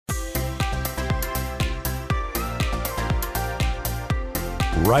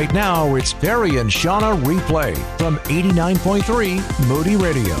Right now, it's Barry and Shauna Replay from 89.3 Moody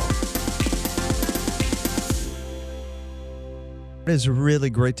Radio. It is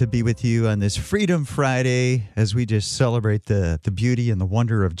really great to be with you on this Freedom Friday as we just celebrate the beauty and the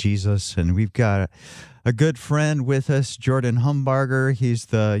wonder of Jesus. And we've got a good friend with us, Jordan Humbarger. He's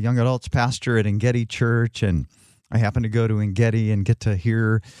the young adults pastor at Engedi Church, and I happen to go to Engedi and get to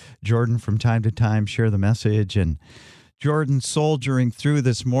hear Jordan from time to time share the message. And Jordan, soldiering through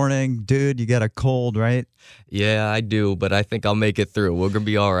this morning. Dude, you got a cold, right? Yeah, I do, but I think I'll make it through. We're going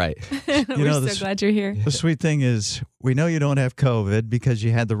to be all right. We're so glad you're here. The sweet thing is we know you don't have COVID because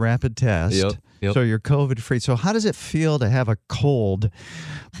you had the rapid test. Yep. So you're COVID-free. So how does it feel to have a cold,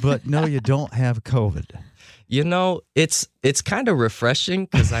 but no, you don't have COVID? You know, it's kind of refreshing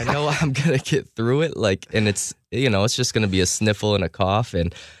because I know I'm going to get through it. And it's just going to be a sniffle and a cough.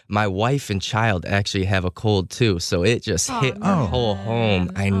 And my wife and child actually have a cold too. So it just hit our whole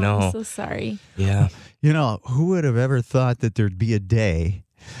home. I know. I'm so sorry. Yeah. You know, who would have ever thought that there'd be a day,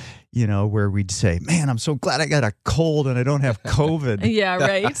 where we'd say, man, I'm so glad I got a cold and I don't have COVID. Yeah,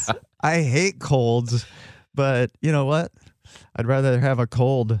 right. I hate colds, but you know what? I'd rather have a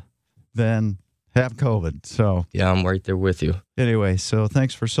cold than have COVID. So yeah, I'm right there with you. Anyway, so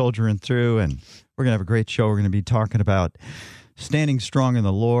thanks for soldiering through, and we're going to have a great show. We're going to be talking about standing strong in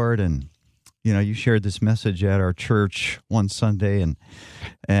the Lord, and you shared this message at our church one Sunday, and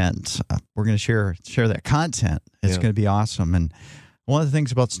we're going to share that content. It's going to be awesome. And one of the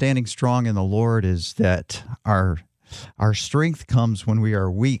things about standing strong in the Lord is that our strength comes when we are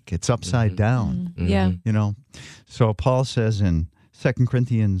weak. It's upside down. Mm-hmm. Yeah. So Paul says in 2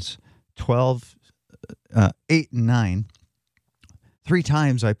 Corinthians 12, 8 and 9, 3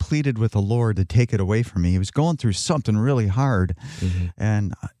 times I pleaded with the Lord to take it away from me. He was going through something really hard,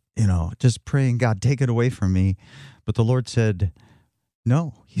 and just praying, God, take it away from me. But the Lord said,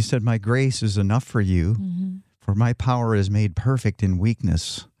 no. He said, my grace is enough for you, for my power is made perfect in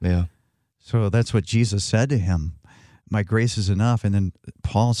weakness. Yeah. So that's what Jesus said to him. My grace is enough. And then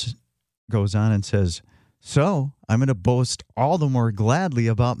Paul goes on and says, so I'm going to boast all the more gladly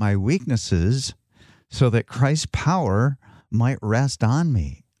about my weaknesses so that Christ's power might rest on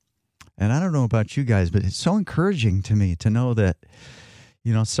me. And I don't know about you guys, but it's so encouraging to me to know that,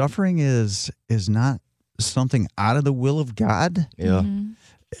 suffering is not something out of the will of God,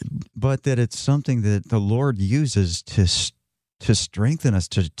 but that it's something that the Lord uses to strengthen us,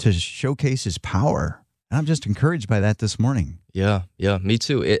 to showcase his power. And I'm just encouraged by that this morning. Yeah, me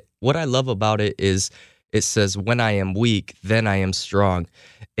too. What I love about it is it says, when I am weak, then I am strong.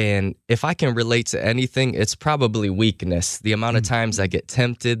 And if I can relate to anything, it's probably weakness. The amount of times I get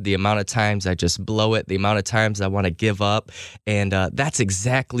tempted, the amount of times I just blow it, the amount of times I want to give up. And that's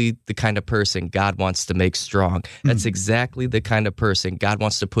exactly the kind of person God wants to make strong. That's exactly the kind of person God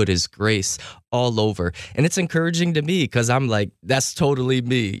wants to put his grace all over. And it's encouraging to me because I'm like, that's totally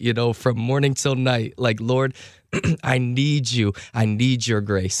me, from morning till night. Like, Lord, I need you. I need your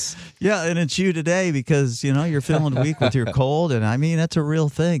grace. Yeah, and it's you today because, you're feeling weak with your cold. And I mean, that's a real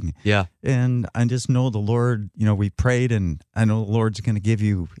thing. Yeah. And I just know the Lord, we prayed, and I know the Lord's going to give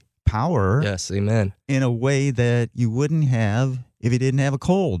you power. Yes, amen. In a way that you wouldn't have if you didn't have a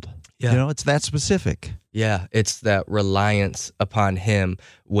cold. Yeah. It's that specific. Yeah, it's that reliance upon him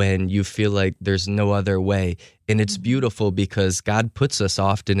when you feel like there's no other way. And it's beautiful because God puts us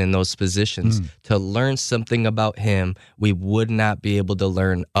often in those positions to learn something about him we would not be able to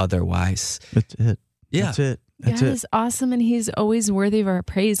learn otherwise. That's it. Yeah. That's it. God is awesome, and he's always worthy of our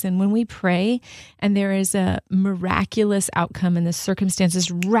praise. And when we pray and there is a miraculous outcome and the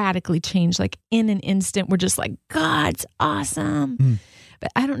circumstances radically change, like in an instant, we're just like, God's awesome.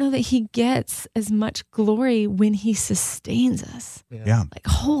 But I don't know that he gets as much glory when he sustains us. Yeah. Like,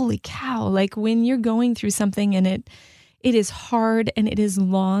 holy cow. Like when you're going through something and it is hard and it is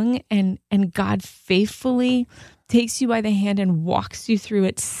long and God faithfully takes you by the hand and walks you through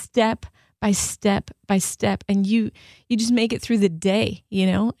it step by step by step. And you just make it through the day,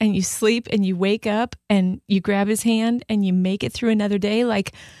 and you sleep and you wake up and you grab his hand and you make it through another day.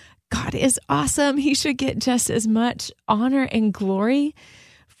 Like, God is awesome. He should get just as much honor and glory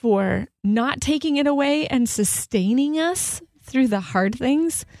for not taking it away and sustaining us through the hard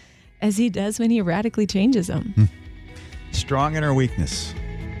things as he does when he radically changes them. Strong in our weakness.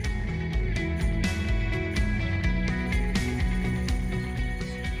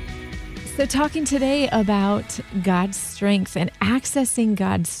 So talking today about God's strength and accessing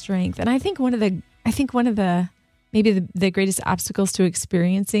God's strength. And I think one of the maybe the greatest obstacles to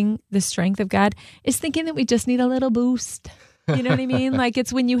experiencing the strength of God is thinking that we just need a little boost. You know what I mean? Like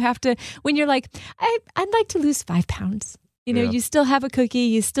it's when you're like, I'd like to lose 5 pounds. You know, Yeah. you still have a cookie,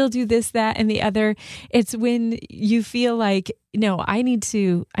 you still do this, that, and the other. It's when you feel like, no, I need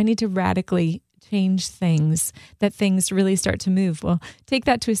to radically change things, that things really start to move. Well, take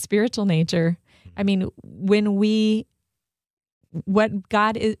that to a spiritual nature. I mean, when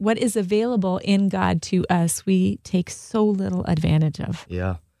what is available in God to us, we take so little advantage of.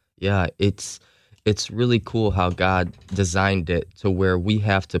 Yeah. Yeah. It's really cool how God designed it to where we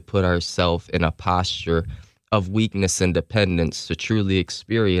have to put ourselves in a posture of weakness and dependence to truly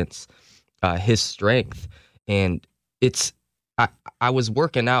experience his strength. And I was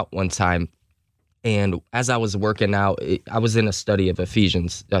working out one time, and as I was working out, I was in a study of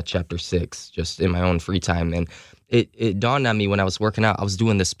Ephesians chapter 6, just in my own free time. And it dawned on me when I was working out, I was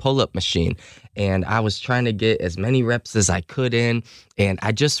doing this pull-up machine, and I was trying to get as many reps as I could in, and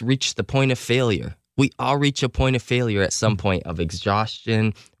I just reached the point of failure. We all reach a point of failure at some point of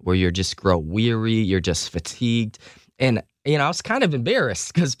exhaustion, where you're just grow weary, you're just fatigued. And, you know, I was kind of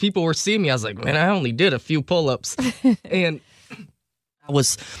embarrassed because people were seeing me. I was like, man, I only did a few pull-ups. And I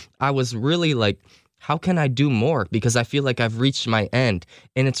was really like, how can I do more? Because I feel like I've reached my end.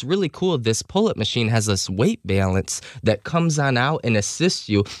 And it's really cool. This pull-up machine has this weight balance that comes on out and assists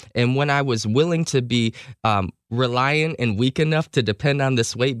you. And when I was willing to be reliant and weak enough to depend on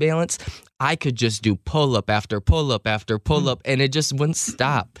this weight balance, I could just do pull-up after pull-up after pull-up, and it just wouldn't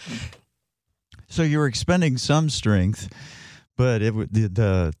stop. So you were expending some strength, but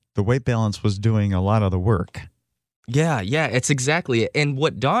the weight balance was doing a lot of the work. Yeah, it's exactly it. And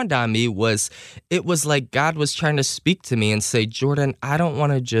what dawned on me was, it was like God was trying to speak to me and say, Jordan, I don't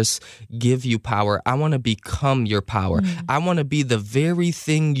want to just give you power. I want to become your power. I want to be the very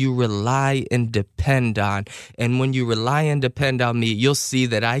thing you rely and depend on. And when you rely and depend on me, you'll see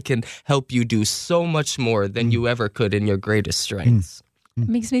that I can help you do so much more than you ever could in your greatest strengths. It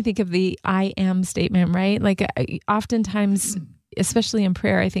makes me think of the I am statement, right? Like oftentimes, especially in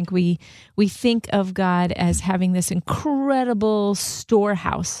prayer, I think we think of God as having this incredible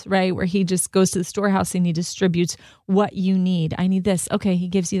storehouse, right? Where he just goes to the storehouse and he distributes what you need. I need this. Okay, he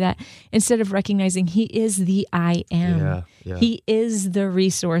gives you that. Instead of recognizing he is the I am. Yeah. He is the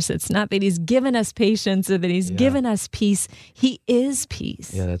resource. It's not that he's given us patience or that he's given us peace. He is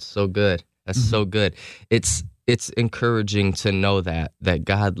peace. Yeah, that's so good. That's so good. It's encouraging to know that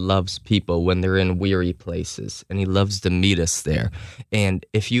God loves people when they're in weary places, and he loves to meet us there. And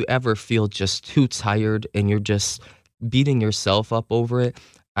if you ever feel just too tired and you're just beating yourself up over it,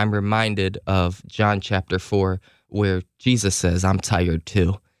 I'm reminded of John chapter 4, where Jesus says, I'm tired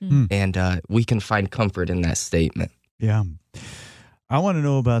too. And we can find comfort in that statement. Yeah. I want to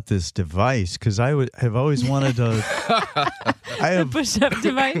know about this device, because have always wanted to. The push-up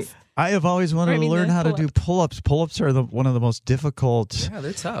device. I have always wanted to learn how to do pull-ups. Pull-ups are one of the most difficult. Yeah,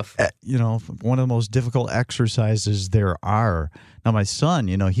 they're tough. One of the most difficult exercises there are. Now, my son,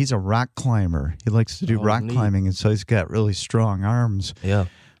 he's a rock climber. He likes to do rock climbing, and so he's got really strong arms. Yeah.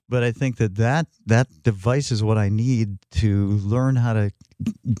 But I think that device is what I need to learn how to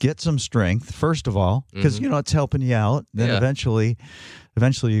get some strength, first of all, because, it's helping you out. Then eventually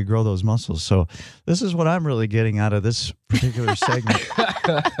you grow those muscles. So this is what I'm really getting out of this particular segment.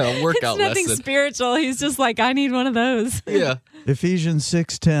 A workout It's nothing lesson. spiritual. He's just like, I need one of those. Yeah. Ephesians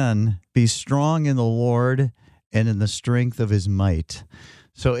 6:10, be strong in the Lord and in the strength of his might.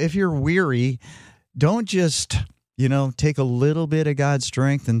 So if you're weary, don't just, take a little bit of God's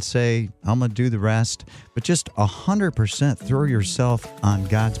strength and say, I'm going to do the rest, but just 100% throw yourself on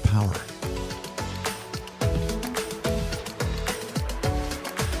God's power.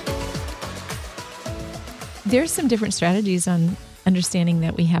 There's some different strategies on understanding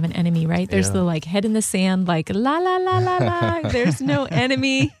that we have an enemy, right? There's the head in the sand, la, la, la, la, la. There's no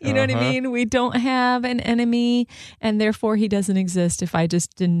enemy. You know what I mean? We don't have an enemy, and therefore he doesn't exist if I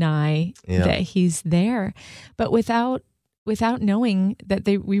just deny that he's there. But without knowing that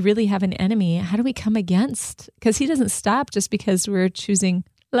we really have an enemy, how do we come against? Because he doesn't stop just because we're choosing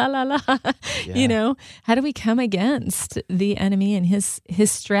la, la, la. How do we come against the enemy and his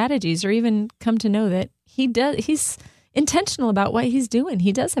strategies, or even come to know that he's intentional about what he's doing.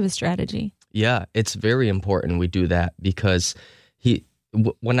 He does have a strategy. Yeah, it's very important we do that, because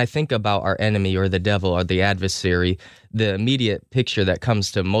when I think about our enemy or the devil or the adversary, the immediate picture that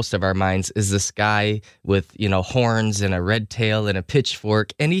comes to most of our minds is this guy with, horns and a red tail and a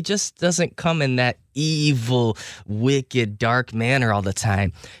pitchfork, and he just doesn't come in that evil, wicked, dark manner all the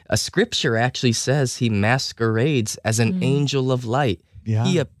time. A scripture actually says he masquerades as an angel of light. Yeah.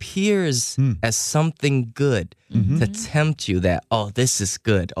 He appears as something good to tempt you that, oh, this is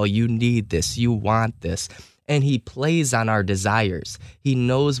good. Oh, you need this. You want this. and he plays on our desires. He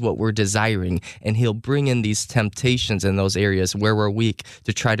knows what we're desiring, and he'll bring in these temptations in those areas where we're weak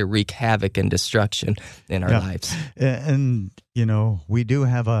to try to wreak havoc and destruction in our lives. And, we do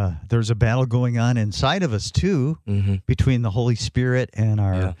have there's a battle going on inside of us too, between the Holy Spirit and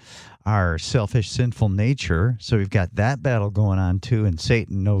our selfish, sinful nature. So we've got that battle going on too, and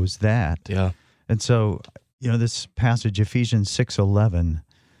Satan knows that. Yeah. And so, this passage, Ephesians 6:11,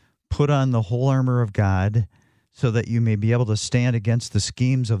 put on the whole armor of God so that you may be able to stand against the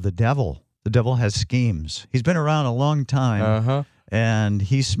schemes of the devil. The devil has schemes. He's been around a long time, and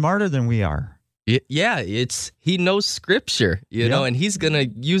he's smarter than we are. Yeah, he knows Scripture, know, and he's going to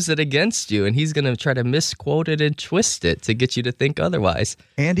use it against you, and he's going to try to misquote it and twist it to get you to think otherwise.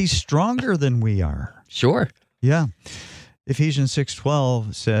 And he's stronger than we are. Sure. Yeah. Ephesians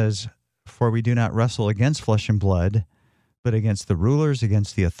 6:12 says, "For we do not wrestle against flesh and blood, but against the rulers,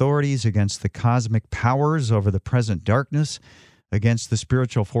 against the authorities, against the cosmic powers over the present darkness, against the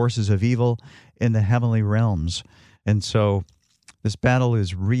spiritual forces of evil in the heavenly realms." And so this battle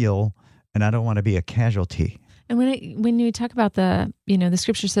is real, and I don't want to be a casualty. And when you talk about the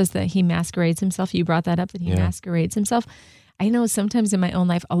Scripture says that he masquerades himself, you brought that up, that he masquerades himself. I know sometimes in my own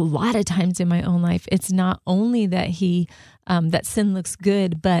life, a lot of times in my own life, it's not only that that sin looks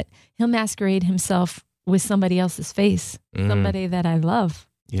good, but he'll masquerade himself with somebody else's face, somebody that I love.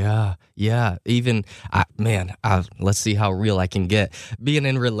 Yeah. Even, let's see how real I can get. Being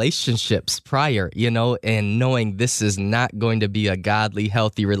in relationships prior, and knowing this is not going to be a godly,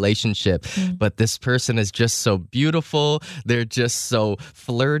 healthy relationship, but this person is just so beautiful. They're just so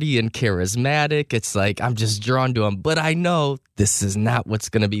flirty and charismatic. It's like, I'm just drawn to them, but I know this is not what's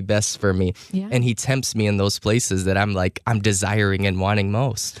going to be best for me. Yeah. And he tempts me in those places that I'm desiring and wanting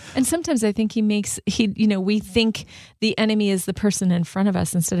most. And sometimes I think we think the enemy is the person in front of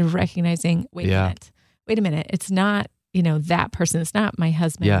us instead of recognizing, wait a minute, it's not, that person, it's not my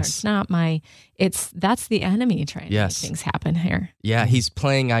husband, or it's not that's the enemy trying to make things happen here. Yeah, he's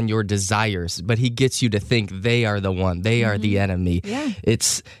playing on your desires, but he gets you to think they are the one, they are the enemy. Yeah.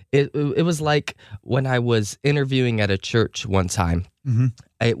 It was like when I was interviewing at a church one time.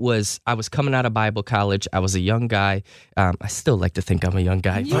 I was coming out of Bible college. I was a young guy. I still like to think I'm a young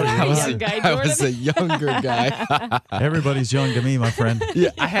guy, but I was a younger guy. Everybody's young to me, my friend.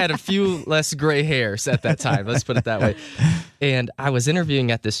 Yeah, I had a few less gray hairs at that time. Let's put it that way. And I was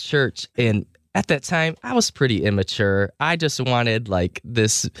interviewing at this church, and at that time, I was pretty immature. I just wanted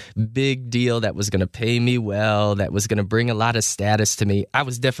this big deal that was going to pay me well, that was going to bring a lot of status to me. I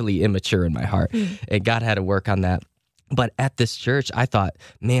was definitely immature in my heart, and God had to work on that. But at this church, I thought,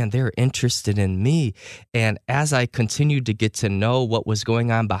 man, they're interested in me. And as I continued to get to know what was going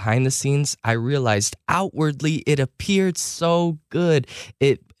on behind the scenes, I realized outwardly it appeared so good.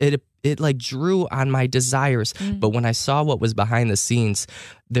 It drew on my desires. But when I saw what was behind the scenes,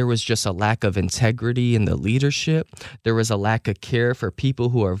 there was just a lack of integrity in the leadership. There was a lack of care for people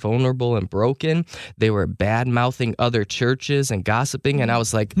who are vulnerable and broken. They were bad-mouthing other churches and gossiping. And I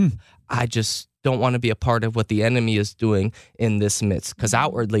was like, I just don't want to be a part of what the enemy is doing in this midst. Because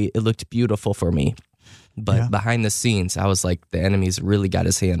outwardly, it looked beautiful for me. But behind the scenes, I was like, the enemy's really got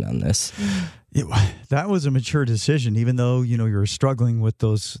his hand on this. That was a mature decision, even though, you were struggling with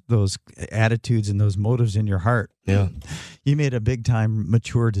those attitudes and those motives in your heart. Yeah. You made a big time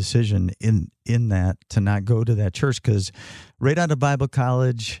mature decision in that to not go to that church, because right out of Bible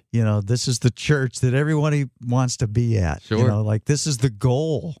college, this is the church that everybody wants to be at. Sure. This is the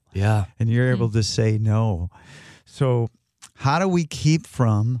goal. Yeah. And you're able to say no. So how do we keep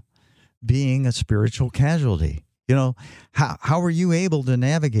from being a spiritual casualty? How are you able to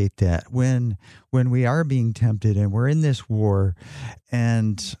navigate that when we are being tempted and we're in this war,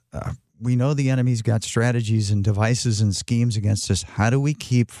 and we know the enemy's got strategies and devices and schemes against us? How do we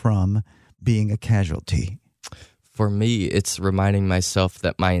keep from being a casualty? For me, it's reminding myself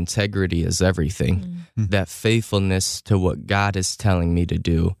that my integrity is everything, that faithfulness to what God is telling me to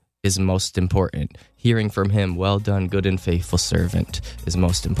do is most important. Hearing from him, well done, good and faithful servant, is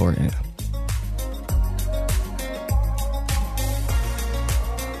most important.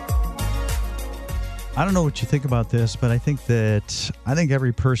 I don't know what you think about this, but I think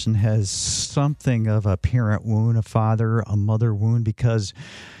every person has something of a parent wound, a father, a mother wound, because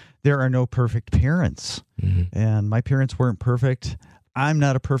there are no perfect parents. And my parents weren't perfect. I'm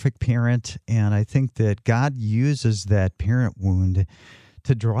not a perfect parent. And I think that God uses that parent wound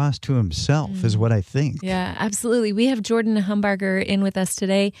to draw us to himself is what I think. Yeah, absolutely. We have Jordan Humbarger in with us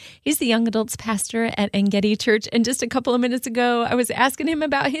today. He's the young adults pastor at Engedi Church. And just a couple of minutes ago, I was asking him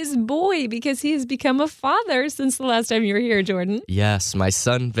about his boy because he has become a father since the last time you were here, Jordan. Yes, my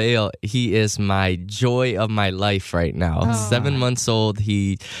son Vale, he is my joy of my life right now. 7 months old.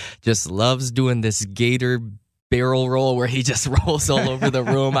 He just loves doing this gator barrel roll where he just rolls all over the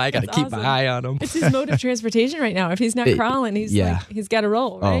room. I got to keep my eye on him. It's his mode of transportation right now. If he's not crawling, he's got to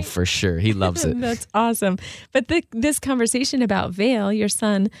roll, right? Oh, for sure. He loves it. That's awesome. But this conversation about Vale, your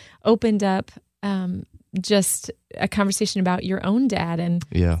son, opened up just a conversation about your own dad. And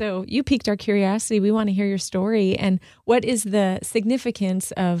so you piqued our curiosity. We want to hear your story. And what is the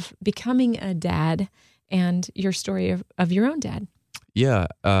significance of becoming a dad and your story of your own dad? Yeah.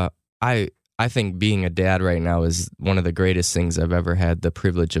 I think being a dad right now is one of the greatest things I've ever had the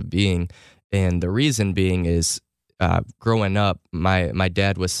privilege of being. And the reason being is growing up, my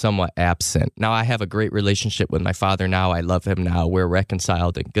dad was somewhat absent. Now, I have a great relationship with my father now. I love him now. We're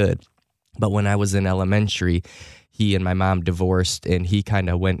reconciled and good. But when I was in elementary, he and my mom divorced, and he kind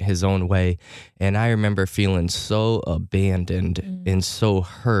of went his own way. And I remember feeling so abandoned and so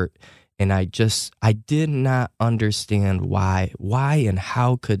hurt. And I did not understand why and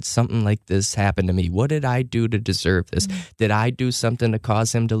how could something like this happen to me? What did I do to deserve this? Did I do something to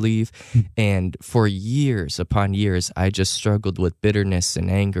cause him to leave? And for years upon years, I just struggled with bitterness and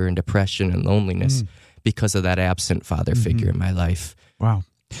anger and depression and loneliness because of that absent father figure in my life. Wow.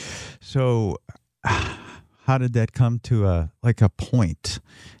 So how did that come to a point?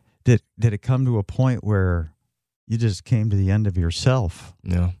 Did it come to a point where you just came to the end of yourself?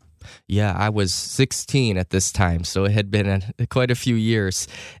 No. Yeah, I was 16 at this time, so it had been quite a few years,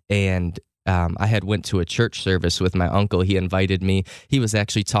 and I had went to a church service with my uncle. He invited me. He was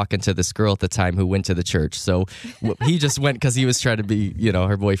actually talking to this girl at the time who went to the church, so he just went because he was trying to be,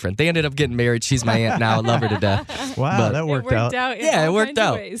 her boyfriend. They ended up getting married. She's my aunt now. I love her to death. Wow, but that worked out. Yeah, it worked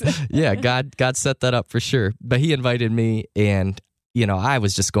out. Yeah, God set that up for sure. But he invited me, and I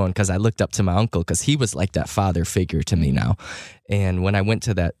was just going because I looked up to my uncle because he was like that father figure to me now. And when I went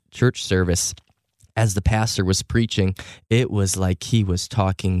to that church service, as the pastor was preaching, it was like he was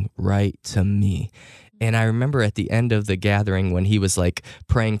talking right to me. And I remember at the end of the gathering when he was like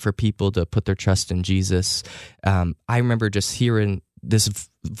praying for people to put their trust in Jesus, I remember just hearing this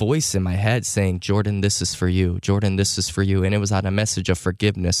voice in my head saying, Jordan, this is for you. Jordan, this is for you. And it was on a message of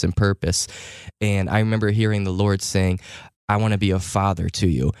forgiveness and purpose. And I remember hearing the Lord saying, I want to be a father to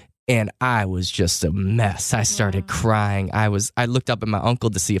you. And I was just a mess. I started crying. I looked up at my uncle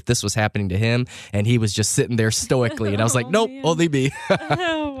to see if this was happening to him, and he was just sitting there stoically. And I was like, nope, only me.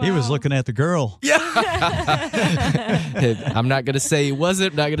 He was looking at the girl. Yeah. I'm not going to say he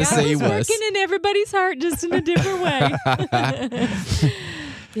wasn't. I'm not going to say he was. Working in everybody's heart just in a different way.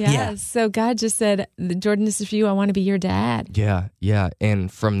 Yeah. So God just said, Jordan, this is for you. I want to be your dad. Yeah.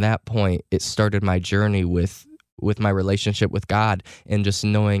 And from that point, it started my journey with my relationship with God and just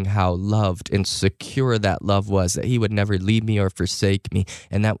knowing how loved and secure that love was, that he would never leave me or forsake me.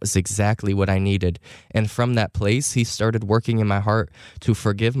 And that was exactly what I needed. And from that place, he started working in my heart to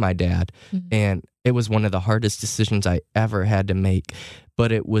forgive my dad. And it was one of the hardest decisions I ever had to make.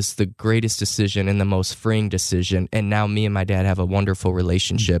 But it was the greatest decision and the most freeing decision. And now me and my dad have a wonderful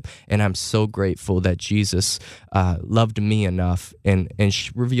relationship. And I'm so grateful that Jesus loved me enough and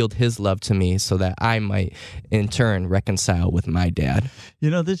revealed his love to me so that I might, in turn, reconcile with my dad.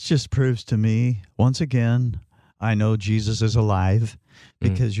 This just proves to me, once again, I know Jesus is alive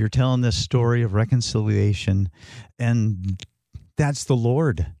because you're telling this story of reconciliation, and that's the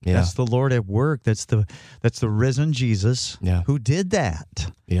Lord. Yeah. That's the Lord at work. That's the risen Jesus who did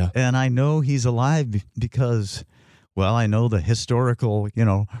that. Yeah. And I know he's alive because, well, I know the historical,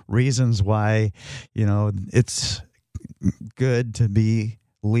 reasons why, it's good to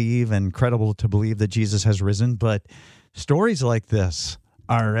believe and credible to believe that Jesus has risen. But stories like this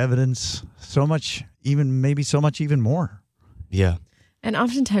are evidence so much even more. Yeah. And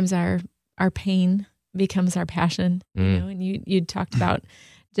oftentimes our pain becomes our passion, and you talked about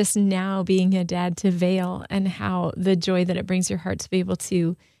just now being a dad to Vale and how the joy that it brings your heart to be able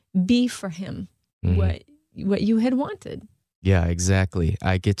to be for him what you had wanted. Yeah, exactly.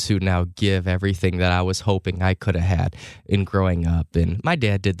 I get to now give everything that I was hoping I could have had in growing up. And my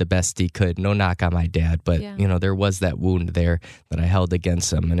dad did the best he could. No knock on my dad. But, there was that wound there that I held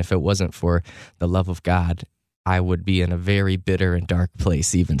against him. And if it wasn't for the love of God, I would be in a very bitter and dark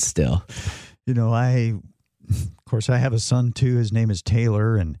place even still. Of course, I have a son too. His name is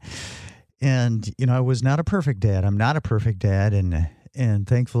Taylor, and I was not a perfect dad. I'm not a perfect dad, and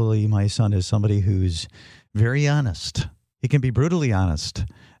thankfully, my son is somebody who's very honest. He can be brutally honest.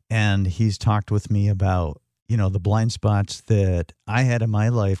 And he's talked with me about, the blind spots that I had in my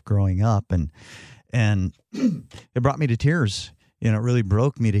life growing up. And it brought me to tears. It really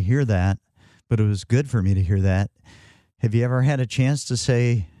broke me to hear that, but it was good for me to hear that. Have you ever had a chance to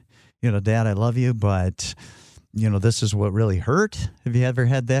say, Dad, I love you, but, this is what really hurt? Have you ever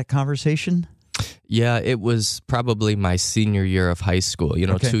had that conversation? Yeah, it was probably my senior year of high school,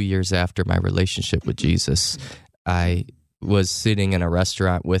 Okay. 2 years after my relationship with Jesus. I was sitting in a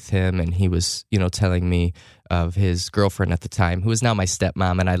restaurant with him, and he was, telling me of his girlfriend at the time, who is now my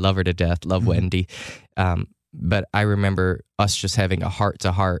stepmom, and I love her to death, love Wendy. But I remember us just having a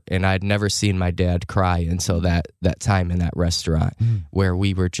heart-to-heart, and I'd never seen my dad cry until that time in that restaurant, where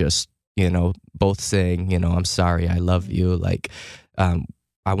we were just, both saying, I'm sorry, I love you, like,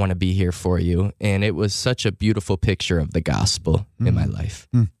 I want to be here for you. And it was such a beautiful picture of the gospel in my life.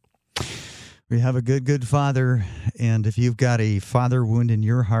 We have a good father, and if you've got a father wound in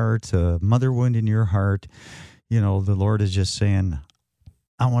your heart, a mother wound in your heart, the Lord is just saying,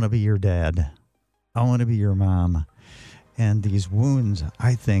 I want to be your dad. I want to be your mom. And these wounds,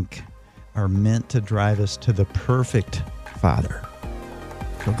 I think, are meant to drive us to the perfect father.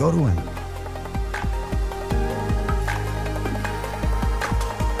 So go to him.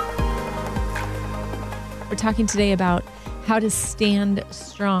 We're talking today about how to stand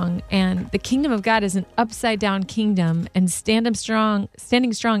strong, and the kingdom of God is an upside down kingdom, and standing strong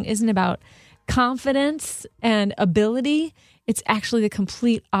isn't about confidence and ability. It's actually the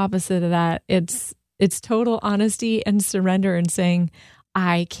complete opposite of that. It's total honesty and surrender and saying,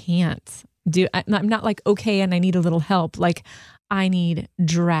 I can't do, I'm not like, okay, and I need a little help. Like, I need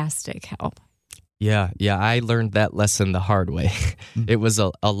drastic help. Yeah, I learned that lesson the hard way. It was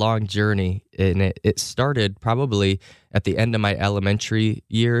a long journey, and it started probably at the end of my elementary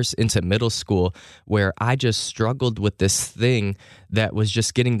years into middle school, where I just struggled with this thing that was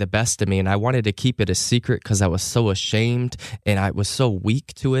just getting the best of me, and I wanted to keep it a secret because I was so ashamed, and I was so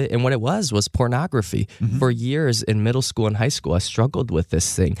weak to it. And what it was pornography. For years in middle school and high school, I struggled with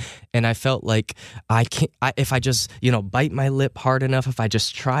this thing, and I felt like if I just bite my lip hard enough, if I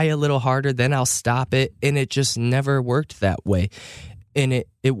just try a little harder, then I'll stop it. And it just never worked that way. And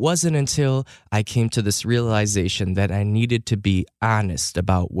it wasn't until I came to this realization that I needed to be honest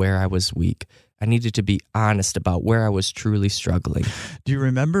about where I was weak. I needed to be honest about where I was truly struggling. Do you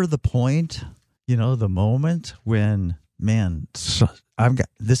remember the point, the moment when, man,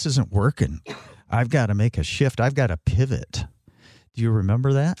 this isn't working. I've got to make a shift. I've got to pivot. Do you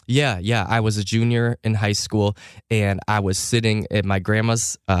remember that? Yeah. I was a junior in high school, and I was sitting at my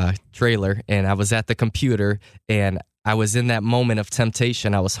grandma's trailer, and I was at the computer, and I was in that moment of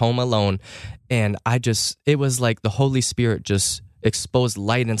temptation. I was home alone, and it was like the Holy Spirit just exposed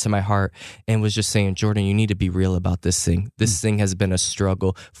light into my heart and was just saying, Jordan, you need to be real about this thing. This thing has been a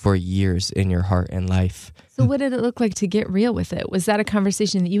struggle for years in your heart and life. So what did it look like to get real with it? Was that a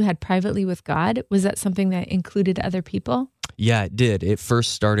conversation that you had privately with God? Was that something that included other people? Yeah, it did. It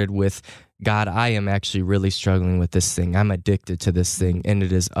first started with, God, I am actually really struggling with this thing. I'm addicted to this thing, and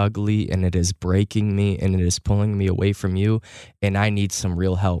it is ugly, and it is breaking me, and it is pulling me away from you, and I need some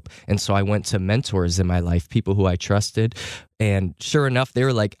real help. And so I went to mentors in my life, people who I trusted, and sure enough, they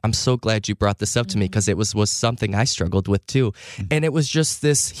were like, I'm so glad you brought this up to me, because it was something I struggled with too. And it was just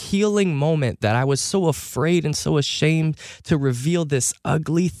this healing moment that I was so afraid and so ashamed to reveal this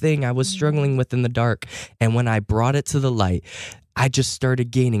ugly thing I was struggling with in the dark. And when I brought it to the light, I just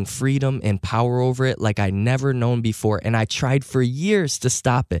started gaining freedom and power over it like I never known before. And I tried for years to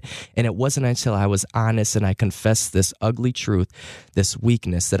stop it. And it wasn't until I was honest and I confessed this ugly truth, this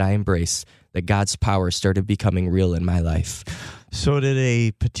weakness that I embraced, that God's power started becoming real in my life. So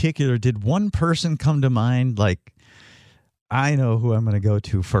did one person come to mind? Like, I know who I'm going to go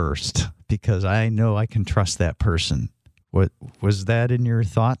to first because I know I can trust that person. What was that in your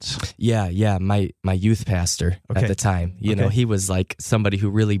thoughts? Yeah. My youth pastor at the time, you know, he was like somebody who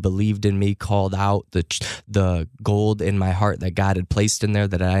really believed in me, called out the gold in my heart that God had placed in there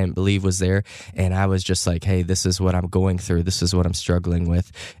that I didn't believe was there. And I was just like, hey, this is what I'm going through. This is what I'm struggling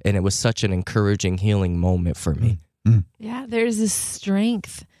with. And it was such an encouraging, healing moment for me. Yeah, there's this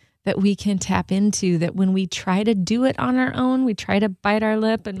strength that we can tap into that when we try to do it on our own, we try to bite our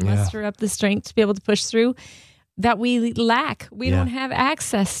lip and muster up the strength to be able to push through, that we lack, we don't have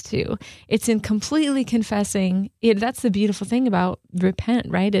access to. It's in completely confessing it. That's the beautiful thing about repent,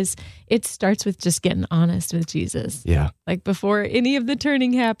 right? Is it starts with just getting honest with Jesus. Yeah. Like before any of the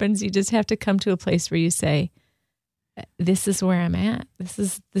turning happens, you just have to come to a place where you say, this is where I'm at.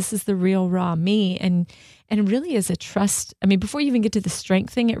 This is the real raw me. And it really is a trust. I mean, before you even get to the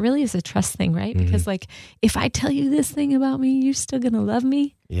strength thing, it really is a trust thing, right? Mm-hmm. Because like, if I tell you this thing about me, you're still going to love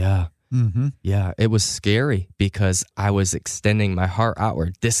me. Yeah. Mm-hmm. Yeah, it was scary because I was extending my heart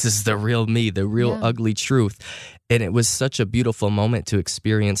outward. This is the real me, the real ugly truth. And it was such a beautiful moment to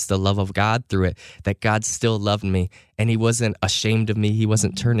experience the love of God through it, that God still loved me and he wasn't ashamed of me. He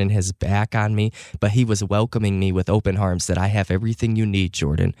wasn't turning his back on me, but he was welcoming me with open arms that I have everything you need,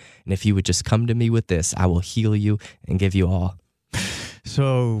 Jordan. And if you would just come to me with this, I will heal you and give you all.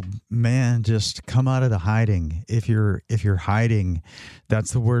 So, man, just come out of the hiding. If you're hiding,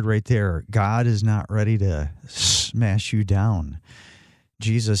 that's the word right there. God is not ready to smash you down.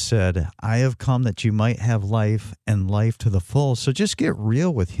 Jesus said, I have come that you might have life and life to the full. So just get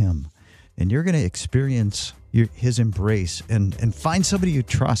real with him, and you're going to experience his embrace, and find somebody you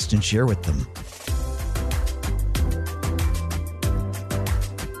trust and share with them.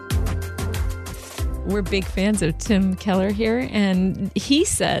 We're big fans of Tim Keller here, and he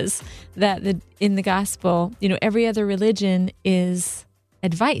says that in the gospel, every other religion is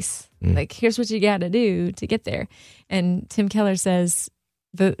advice. Like, here's what you got to do to get there. And Tim Keller says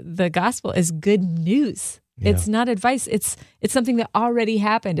the gospel is good news. Yeah. It's not advice. It's something that already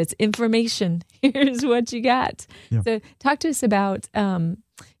happened. It's information. Here's what you got. Yeah. So talk to us about,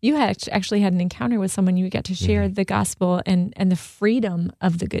 you had actually had an encounter with someone. You got to share the gospel and the freedom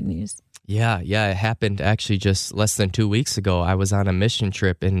of the good news. Yeah. It happened actually just less than 2 weeks ago. I was on a mission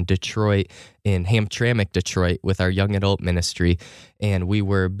trip in Detroit, in Hamtramck, Detroit, with our young adult ministry, and we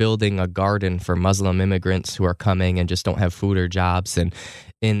were building a garden for Muslim immigrants who are coming and just don't have food or jobs. And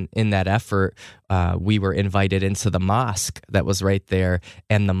in that effort, we were invited into the mosque that was right there,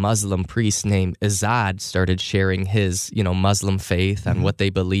 and the Muslim priest named Azad started sharing his, Muslim faith on what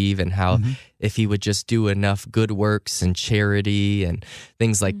they believe and how if he would just do enough good works and charity and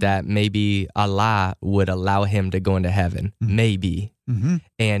things like that, maybe Allah would allow him to go into heaven. Maybe.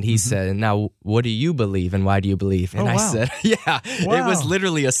 And he said, now, what do you believe and why do you believe? And I said, it was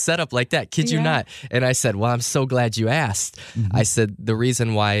literally a setup like that. Kid you not. And I said, well, I'm so glad you asked. I said, the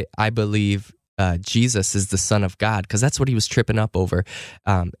reason why I believe Jesus is the Son of God, because that's what he was tripping up over,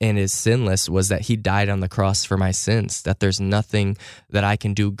 and is sinless, was that he died on the cross for my sins, that there's nothing that I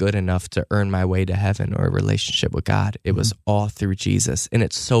can do good enough to earn my way to heaven or a relationship with God. It was all through Jesus, and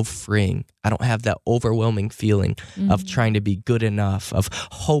it's so freeing. I don't have that overwhelming feeling of trying to be good enough, of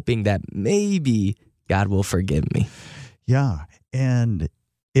hoping that maybe God will forgive me. Yeah, and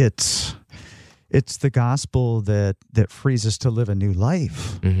it's the gospel that frees us to live a new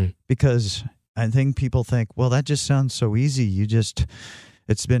life, because I think people think, well, that just sounds so easy.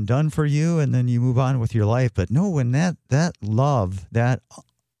 It's been done for you, and then you move on with your life. But no, when that love, that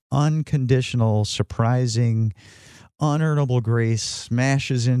unconditional, surprising, unearnable grace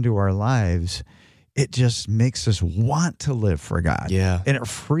smashes into our lives, it just makes us want to live for God. Yeah. And it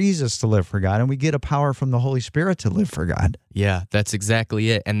frees us to live for God. And we get a power from the Holy Spirit to live for God. Yeah, that's exactly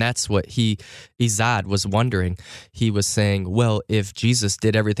it. And that's what Izad was wondering. He was saying, well, if Jesus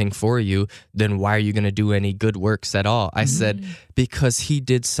did everything for you, then why are you going to do any good works at all? I said, because he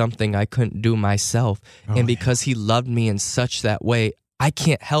did something I couldn't do myself. And because he loved me in such that way, I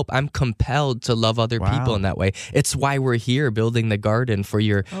can't help. I'm compelled to love other people in that way. It's why we're here building the garden for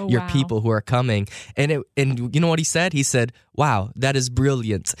your people who are coming. And you know what he said? He said, wow, that is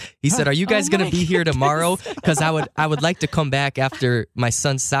brilliant. He said, are you guys going to be here tomorrow? Because I would like to come back after my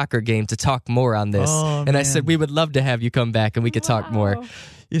son's soccer game to talk more on this. And I said, we would love to have you come back and we could talk more.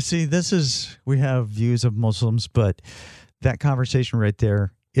 You see, we have views of Muslims, but that conversation right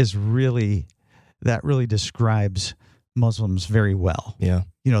there that really describes Muslims very well. Yeah.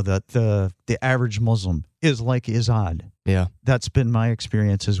 The average Muslim is like Izad. Yeah. That's been my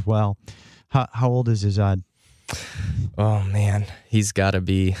experience as well. How old is Izad? Oh, man. He's got to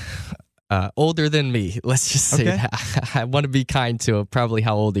be older than me. Let's just say that. I want to be kind to probably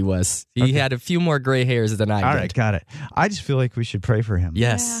how old he was. He had a few more gray hairs than I did. All right, got it. I just feel like we should pray for him.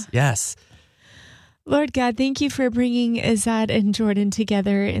 Yes. Lord God, thank you for bringing Azad and Jordan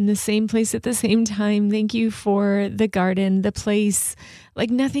together in the same place at the same time. Thank you for the garden, the place. Like,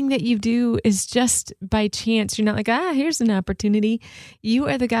 nothing that you do is just by chance. You're not like, here's an opportunity. You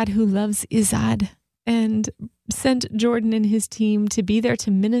are the God who loves Azad and sent Jordan and his team to be there to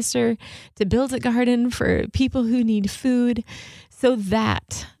minister, to build a garden for people who need food, so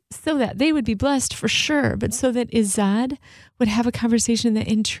that they would be blessed for sure, but so that Azad would have a conversation that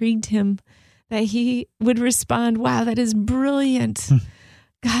intrigued him, that he would respond, wow, that is brilliant.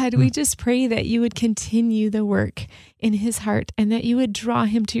 God, we just pray that you would continue the work in his heart and that you would draw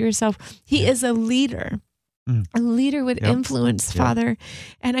him to yourself. He is a leader. a leader with influence, Father.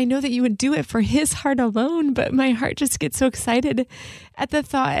 And I know that you would do it for his heart alone, but my heart just gets so excited at the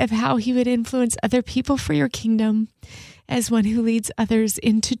thought of how he would influence other people for your kingdom as one who leads others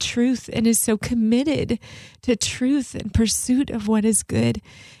into truth and is so committed to truth and pursuit of what is good.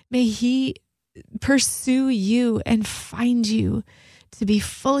 May he pursue you and find you to be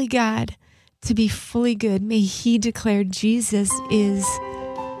fully God, to be fully good. May he declare Jesus is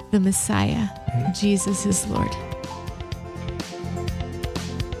the Messiah. Jesus is Lord.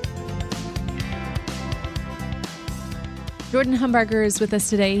 Jordan Humbarger is with us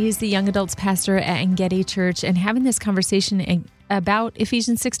today. He's the young adults pastor at Engedi Church, and having this conversation about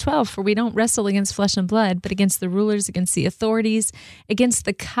Ephesians 6:12, for we don't wrestle against flesh and blood, but against the rulers, against the authorities, against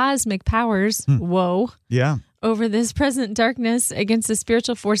the cosmic powers. Whoa. Yeah. Over this present darkness, against the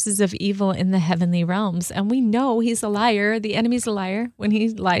spiritual forces of evil in the heavenly realms. And we know he's a liar. The enemy's a liar. When he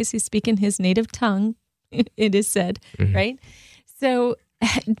lies, he's speaking his native tongue, it is said, right? So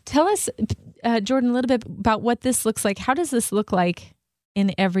tell us, Jordan, a little bit about what this looks like. How does this look like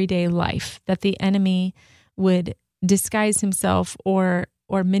in everyday life, that the enemy would disguise himself or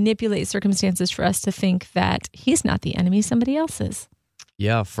manipulate circumstances for us to think that he's not the enemy, somebody else is?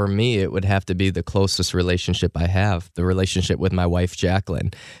 Yeah, for me, it would have to be the closest relationship I have, the relationship with my wife,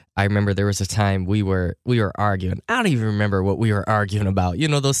 Jacqueline. I remember there was a time we were arguing. I don't even remember what we were arguing about. You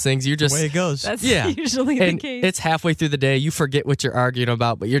know those things, you're just... The way it goes. That's usually the case. It's halfway through the day, you forget what you're arguing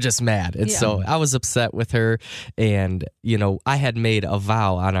about, but you're just mad. And so I was upset with her, and, you know, I had made a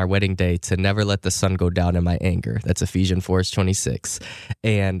vow on our wedding day to never let the sun go down in my anger. That's Ephesians 4:26.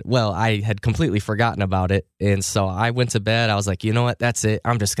 And, well, I had completely forgotten about it, and so I went to bed. I was like, you know what, that's it.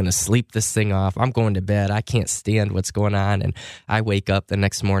 I'm just going to sleep this thing off. I'm going to bed. I can't stand what's going on. And I wake up the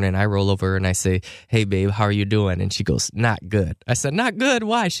next morning, I roll over and I say, hey, babe, how are you doing? And she goes, not good. I said, not good?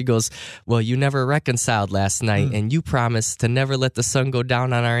 Why? She goes, well, you never reconciled last night and you promised to never let the sun go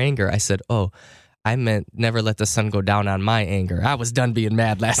down on our anger. I said, oh, I meant never let the sun go down on my anger. I was done being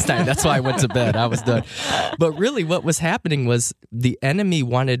mad last night. That's why I went to bed. I was done. But really what was happening was the enemy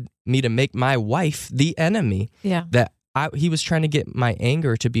wanted me to make my wife the enemy. Yeah. That he was trying to get my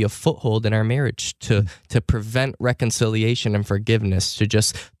anger to be a foothold in our marriage, to prevent reconciliation and forgiveness, to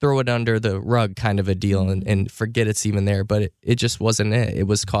just throw it under the rug kind of a deal and forget it's even there. But it just wasn't it. It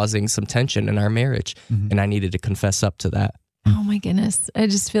was causing some tension in our marriage, and I needed to confess up to that. Oh my goodness. I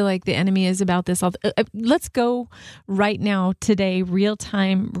just feel like the enemy is about this. Let's go right now, today, real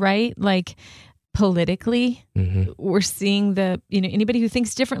time, right? Like, politically, we're seeing anybody who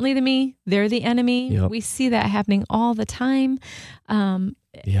thinks differently than me, they're the enemy. Yep. We see that happening all the time.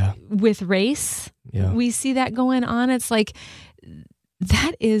 With race, we see that going on. It's like,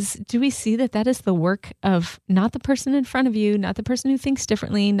 do we see that is the work of not the person in front of you, not the person who thinks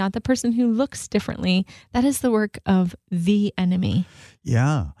differently, not the person who looks differently. That is the work of the enemy.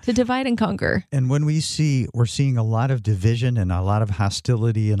 Yeah. To divide and conquer. And when we're seeing a lot of division and a lot of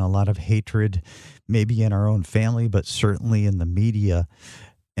hostility and a lot of hatred, maybe in our own family, but certainly in the media.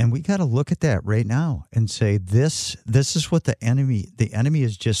 And we got to look at that right now and say, this is what the enemy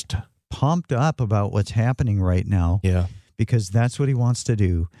is just pumped up about what's happening right now. Yeah. Because that's what he wants to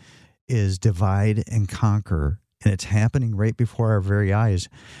do, is divide and conquer. And it's happening right before our very eyes.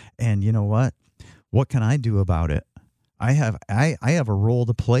 And you know what? What can I do about it? I have a role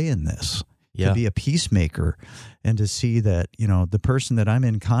to play in this, to be a peacemaker and to see that, the person that I'm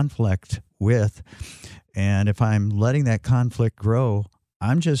in conflict with, and if I'm letting that conflict grow,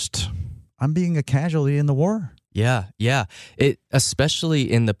 I'm being a casualty in the war. Yeah. It, especially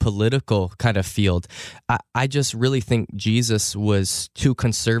in the political kind of field, I just really think Jesus was too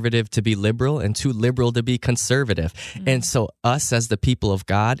conservative to be liberal and too liberal to be conservative. And so us as the people of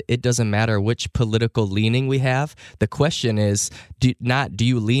God, it doesn't matter which political leaning we have. The question is, do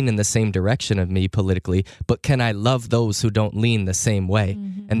you lean in the same direction of me politically, but can I love those who don't lean the same way?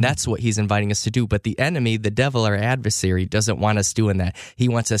 And that's what he's inviting us to do. But the enemy, the devil, our adversary, doesn't want us doing that. He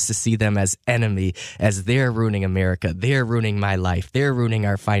wants us to see them as enemy, as they're ruining America, they're ruining my life, they're ruining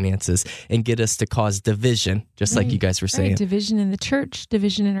our finances, and get us to cause division, just like you guys were saying. Division in the church,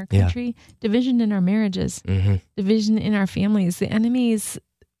 division in our country, division in our marriages, division in our families. The enemy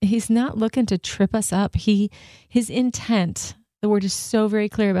he's not looking to trip us up. His intent, the word is so very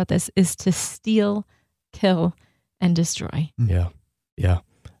clear about this, is to steal, kill, and destroy. Yeah.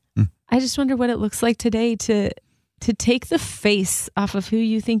 I just wonder what it looks like today to take the face off of who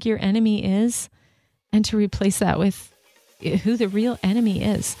you think your enemy is and to replace that with who the real enemy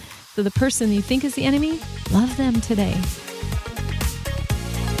is. So the person you think is the enemy, love them today.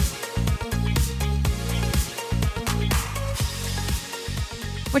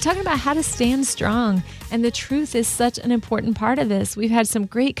 We're talking about how to stand strong, and the truth is such an important part of this. We've had some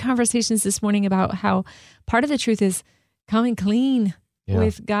great conversations this morning about how part of the truth is coming clean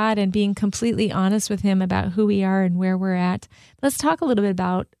with God and being completely honest with Him about who we are and where we're at. Let's talk a little bit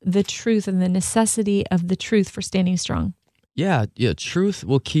about the truth and the necessity of the truth for standing strong. Yeah, truth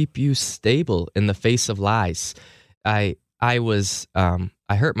will keep you stable in the face of lies. I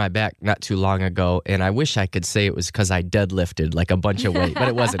hurt my back not too long ago, and I wish I could say it was because I deadlifted like a bunch of weight, but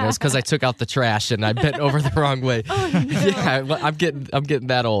it wasn't. It was because I took out the trash and I bent over the wrong way. Oh, no. Yeah, I'm getting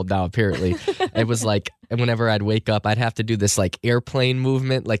that old now. Apparently, it was like whenever I'd wake up, I'd have to do this like airplane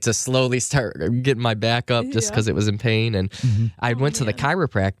movement, like to slowly start getting my back up, just because it was in pain. And I went to the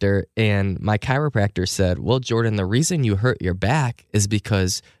chiropractor, and my chiropractor said, "Well, Jordan, the reason you hurt your back is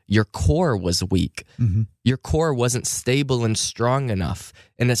because your core was weak. Your core wasn't stable and strong enough.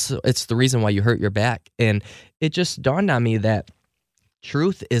 And it's the reason why you hurt your back." And it just dawned on me that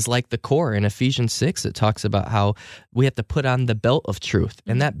truth is like the core. In Ephesians 6, it talks about how we have to put on the belt of truth.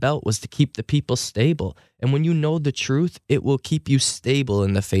 And that belt was to keep the people stable. And when you know the truth, it will keep you stable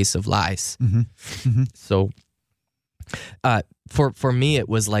in the face of lies. So for me, it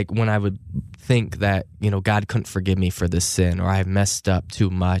was like when I would think that, God couldn't forgive me for this sin, or I've messed up too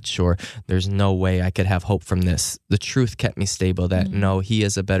much, or there's no way I could have hope from this. The truth kept me stable that, no, He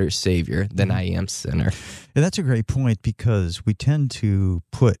is a better Savior than I am sinner. And that's a great point, because we tend to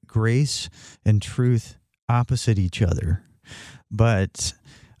put grace and truth opposite each other. But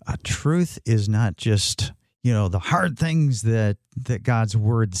truth is not just, the hard things that God's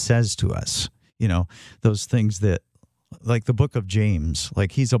Word says to us, those things that, like the book of James,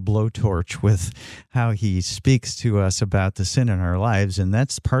 like he's a blowtorch with how he speaks to us about the sin in our lives, and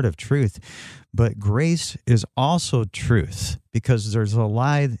that's part of truth. But grace is also truth, because there's a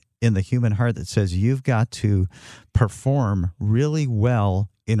lie in the human heart that says you've got to perform really well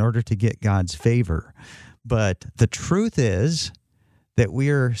in order to get God's favor. But the truth is that we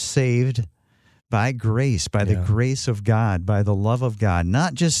are saved by grace, by the grace of God, by the love of God.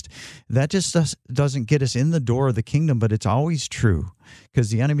 Not just, that just doesn't get us in the door of the kingdom, but it's always true, because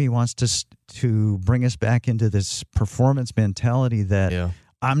the enemy wants to bring us back into this performance mentality that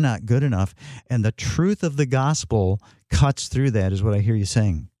I'm not good enough. And the truth of the gospel cuts through that, is what I hear you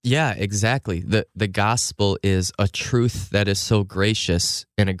saying. Yeah, exactly. The gospel is a truth that is so gracious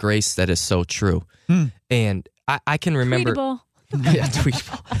and a grace that is so true. And I can remember... Tweetable. Yeah,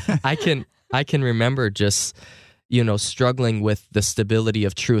 tweetable. I can remember just, struggling with the stability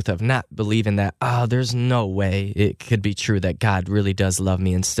of truth, of not believing that, there's no way it could be true that God really does love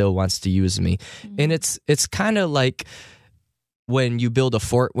me and still wants to use me. And it's kind of like when you build a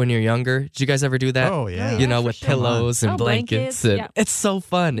fort when you're younger. Did you guys ever do that? Oh, yeah. With pillows and blankets. And it's so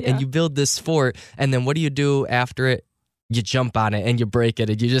fun. Yeah. And you build this fort, and then what do after it? You jump on it and you break it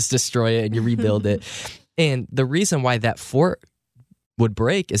and you just destroy it and you rebuild it. And the reason why that fort would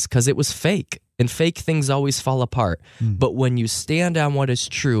break is because it was fake, and fake things always fall apart. But when you stand on what is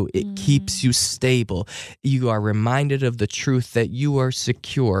true, it keeps you stable. You are reminded of the truth that you are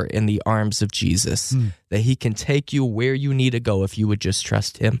secure in the arms of Jesus, that He can take you where you need to go if you would just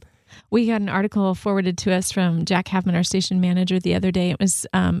trust Him. We got an article forwarded to us from Jack Haffman, our station manager, the other day. It was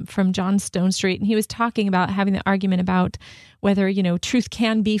from John Stone Street, and he was talking about having the argument about whether, truth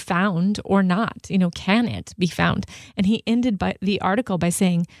can be found or not. Can it be found? And he ended the article by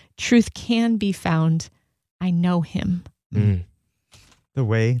saying, truth can be found. I know Him. The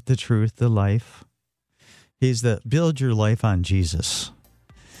way, the truth, the life. Build your life on Jesus,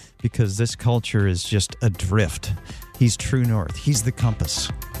 because this culture is just adrift. He's true north. He's the compass.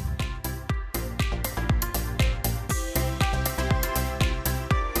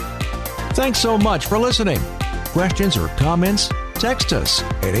 Thanks so much for listening. Questions or comments? Text us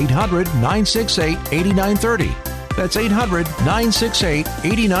at 800-968-8930. That's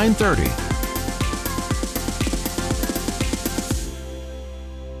 800-968-8930.